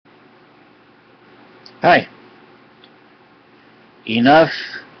Hi. Enough.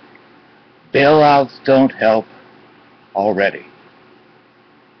 Bailouts don't help already.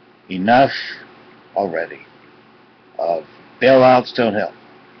 Enough already of bailouts don't help.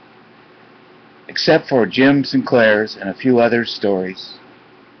 Except for Jim Sinclair's and a few other stories.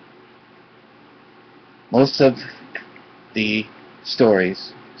 Most of the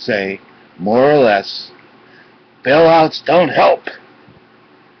stories say, more or less, bailouts don't help.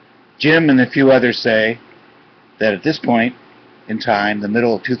 Jim and a few others say that at this point in time, the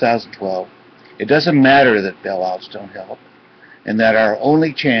middle of 2012, it doesn't matter that bailouts don't help, and that our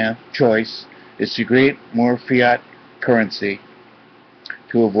only choice is to create more fiat currency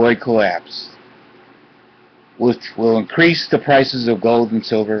to avoid collapse, which will increase the prices of gold and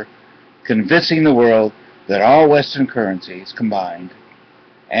silver, convincing the world that all Western currencies combined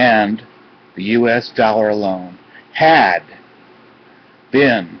and the US dollar alone had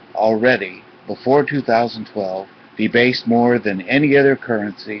been already, before 2012, debased more than any other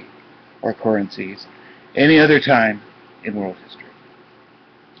currency or currencies any other time in world history.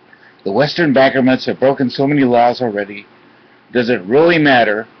 The Western bankerments have broken so many laws already. Does it really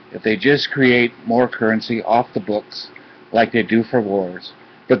matter if they just create more currency off the books like they do for wars,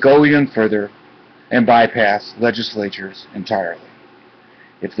 but go even further and bypass legislatures entirely?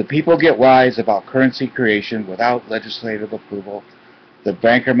 If the people get wise about currency creation without legislative approval, the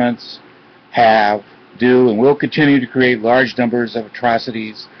bankerments do, and will continue to create large numbers of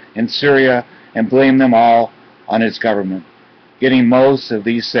atrocities in Syria and blame them all on its government, getting most of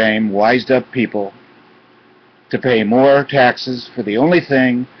these same wised-up people to pay more taxes for the only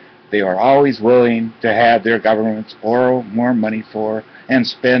thing they are always willing to have their governments borrow more money for and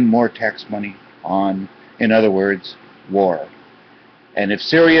spend more tax money on, in other words, war. And if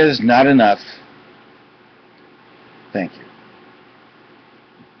Syria is not enough, thank you.